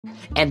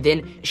And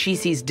then she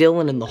sees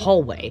Dylan in the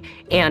hallway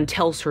and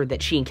tells her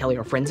that she and Kelly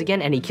are friends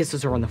again, and he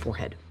kisses her on the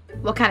forehead.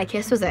 What kind of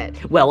kiss was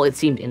it? Well, it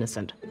seemed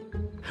innocent.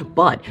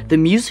 But the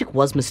music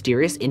was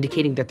mysterious,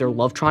 indicating that their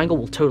love triangle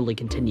will totally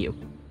continue.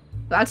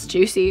 That's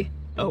juicy.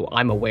 Oh,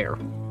 I'm aware.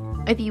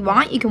 If you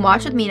want, you can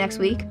watch with me next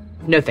week.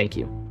 No, thank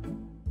you.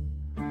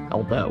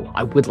 Although,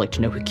 I would like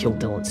to know who killed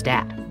Dylan's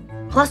dad.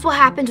 Plus what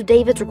happened to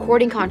David's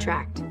recording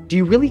contract. Do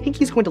you really think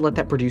he's going to let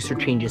that producer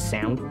change his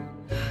sound?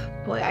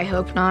 Boy, I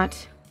hope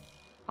not.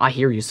 I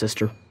hear you,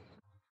 sister.